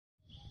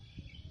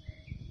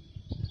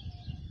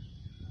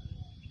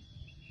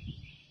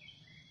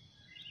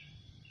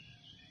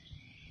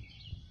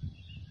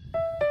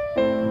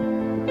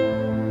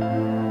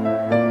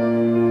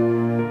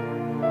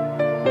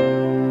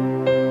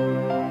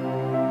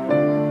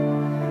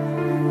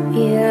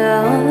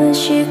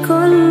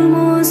Asiqol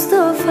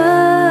mustofa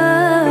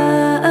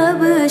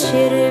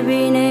abshir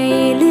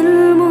binailil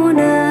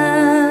muna.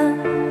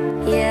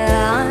 Ya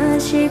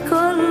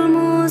Asiqol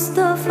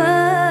mustofa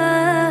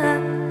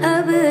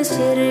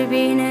abshir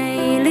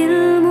binailil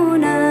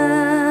muna.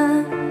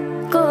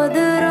 Qad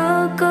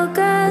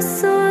raqaka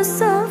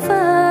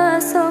as-sofa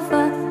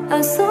sofa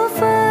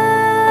as-sofa.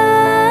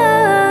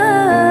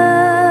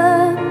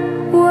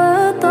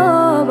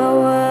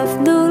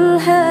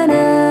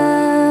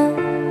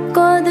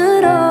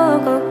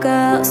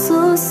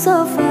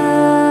 الصفا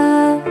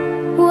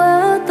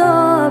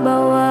وطاب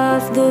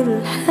وفد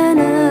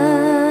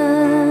الحنان.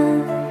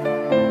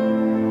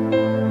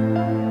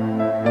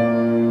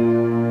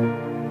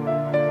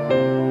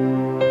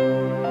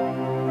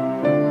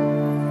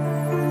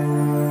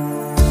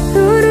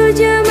 نور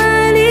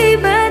جمالي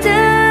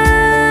بدا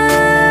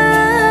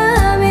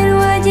من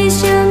وجه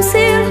شمس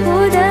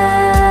الهدى.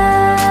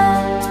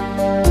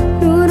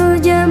 نور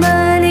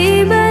جمالي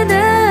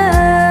بدا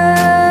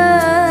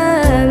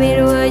من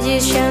وجه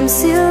شمس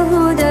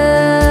الهدى.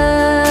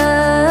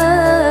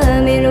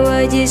 من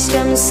وجه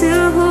شمس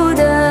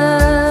الهدى.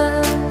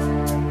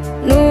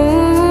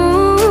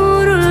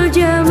 نور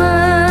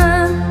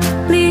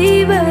الجمال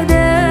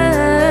بدا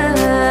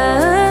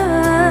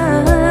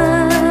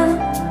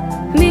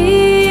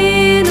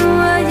من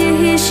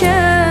وجه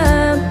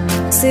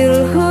شمس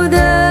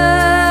الهدى.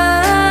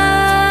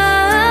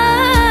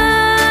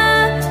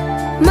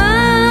 ما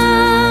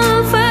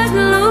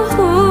فضله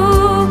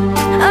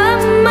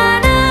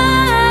أمنا.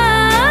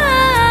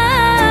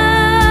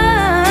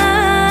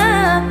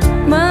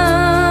 ما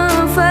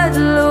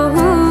فضله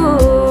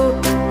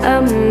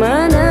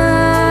أمنا.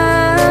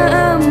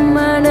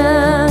 أمنا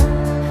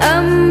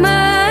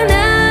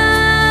أمنا.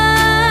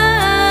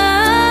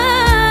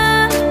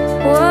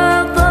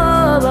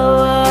 وطاب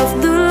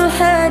وفد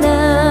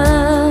الحنى.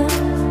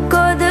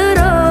 قد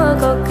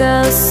رقك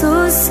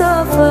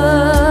الصفا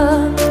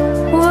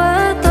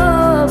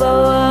وطاب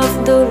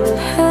وفد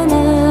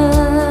الحنى.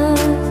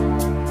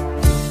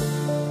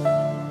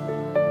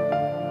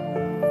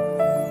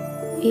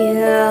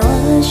 يا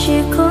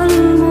عاشق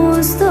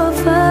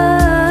المصطفى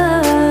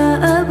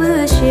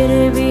أبشر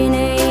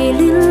بنيل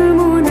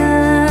المنى.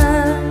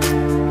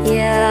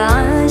 يا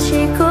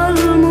عاشق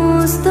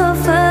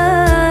المصطفى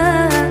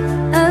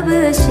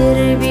أبشر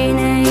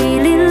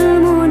بنيل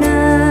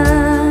المنى.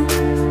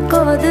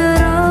 قد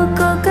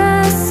رقك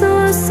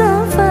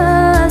الصفا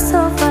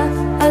صفا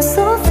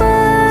الصفا.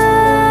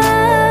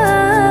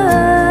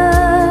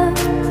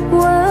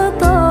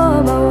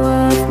 وطاب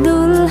وفد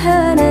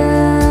الهنا.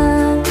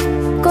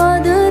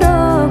 قد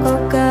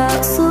رقك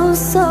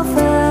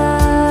الصفا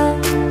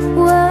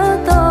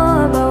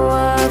وطاب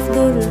وفد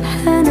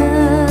الهنا.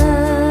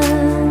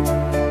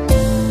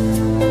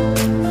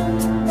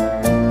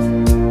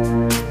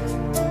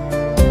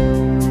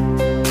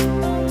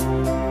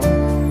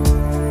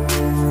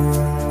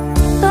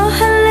 طه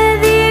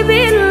الذي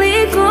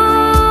باللقاء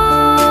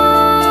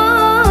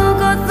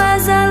قد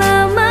فاز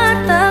لما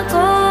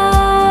ارتقى.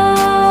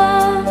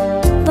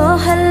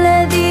 طه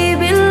الذي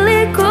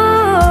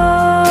باللقاء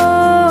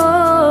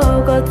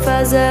قد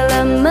فاز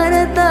لما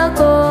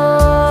ارتقى.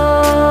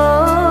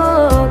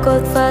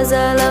 قد فاز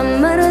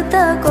لما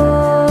ارتقى.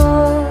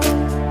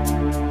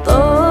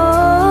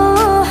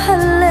 طه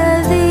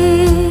الذي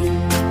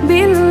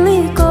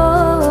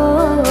باللقاء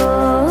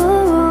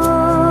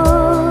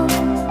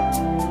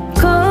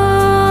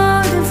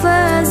قد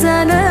فاز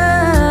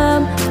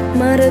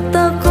لما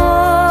ارتقى.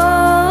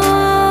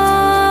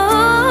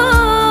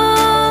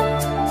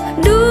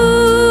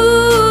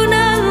 دون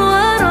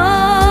الورى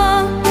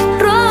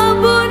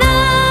ربنا.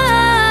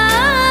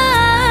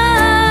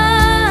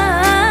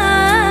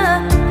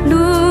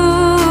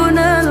 دون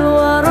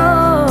الورى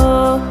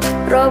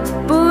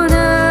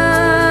ربنا.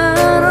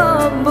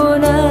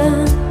 ربنا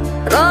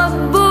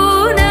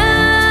ربنا.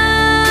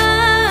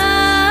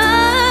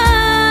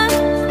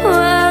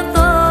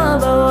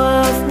 وطاب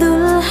وفد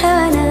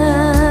الحنى.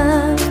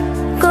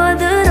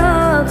 قد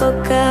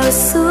رقك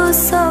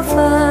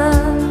الصفا